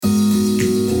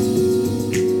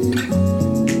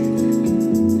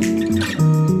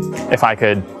if I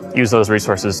could use those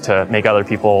resources to make other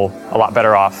people a lot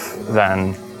better off,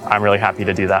 then I'm really happy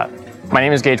to do that. My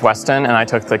name is Gage Weston, and I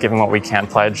took the Giving What We Can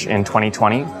pledge in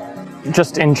 2020.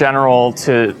 Just in general,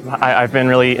 I've been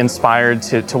really inspired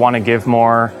to want to give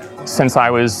more. Since I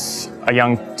was a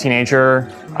young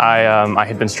teenager, I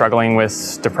had been struggling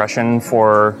with depression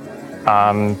for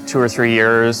 2 or 3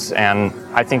 years, and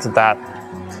I think that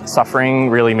suffering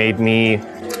really made me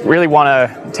really want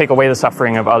to take away the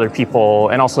suffering of other people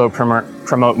and also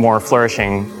promote more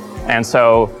flourishing. And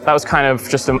so that was kind of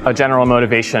just a general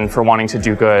motivation for wanting to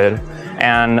do good.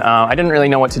 And I didn't really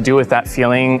know what to do with that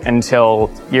feeling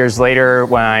until years later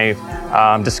when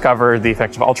I discovered the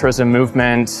effective altruism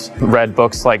movement, read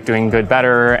books like Doing Good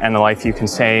Better and The Life You Can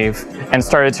Save, and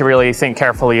started to really think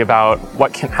carefully about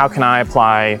how can I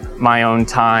apply my own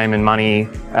time and money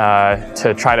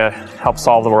to try to help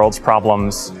solve the world's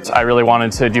problems. I really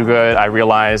wanted to do good. I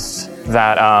realized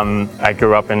that I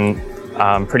grew up in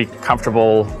pretty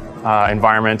comfortable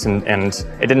environment, and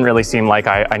it didn't really seem like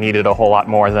I needed a whole lot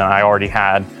more than I already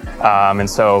had. And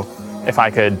so if I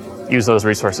could use those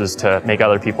resources to make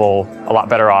other people a lot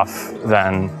better off,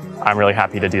 then I'm really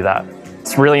happy to do that.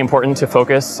 It's really important to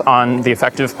focus on the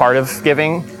effective part of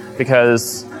giving,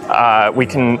 because we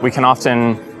can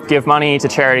often give money to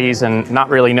charities and not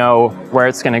really know where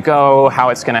it's going to go, how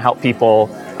it's going to help people.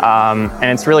 And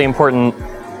it's really important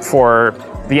for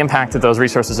the impact that those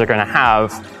resources are going to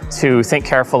have to think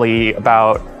carefully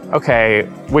about, okay,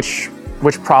 which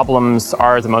problems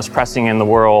are the most pressing in the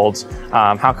world?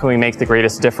 How can we make the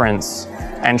greatest difference?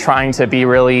 And trying to be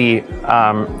really,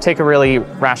 take a really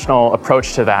rational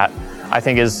approach to that, I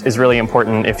think is really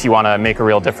important if you want to make a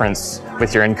real difference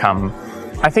with your income.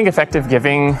 I think effective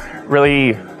giving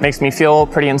really makes me feel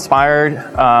pretty inspired,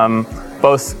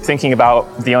 both thinking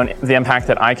about the impact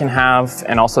that I can have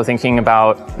and also thinking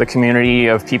about the community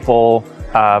of people,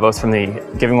 both from the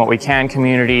Giving What We Can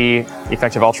community, the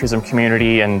effective altruism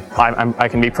community, and I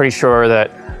can be pretty sure that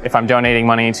if I'm donating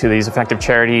money to these effective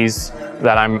charities,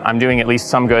 that I'm doing at least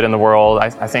some good in the world.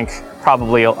 I think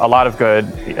probably a lot of good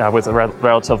with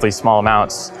relatively small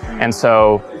amounts. And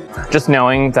so just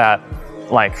knowing that,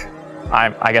 like,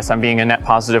 I guess I'm being a net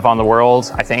positive on the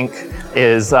world, I think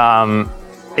is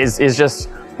just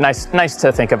nice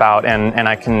to think about, and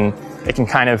it can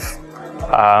kind of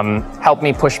help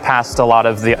me push past a lot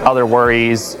of the other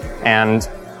worries and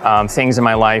things in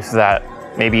my life that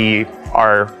maybe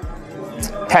are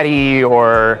petty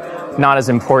or not as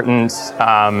important,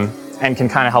 and can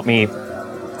kind of help me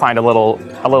find a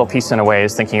little peace in a way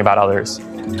is thinking about others.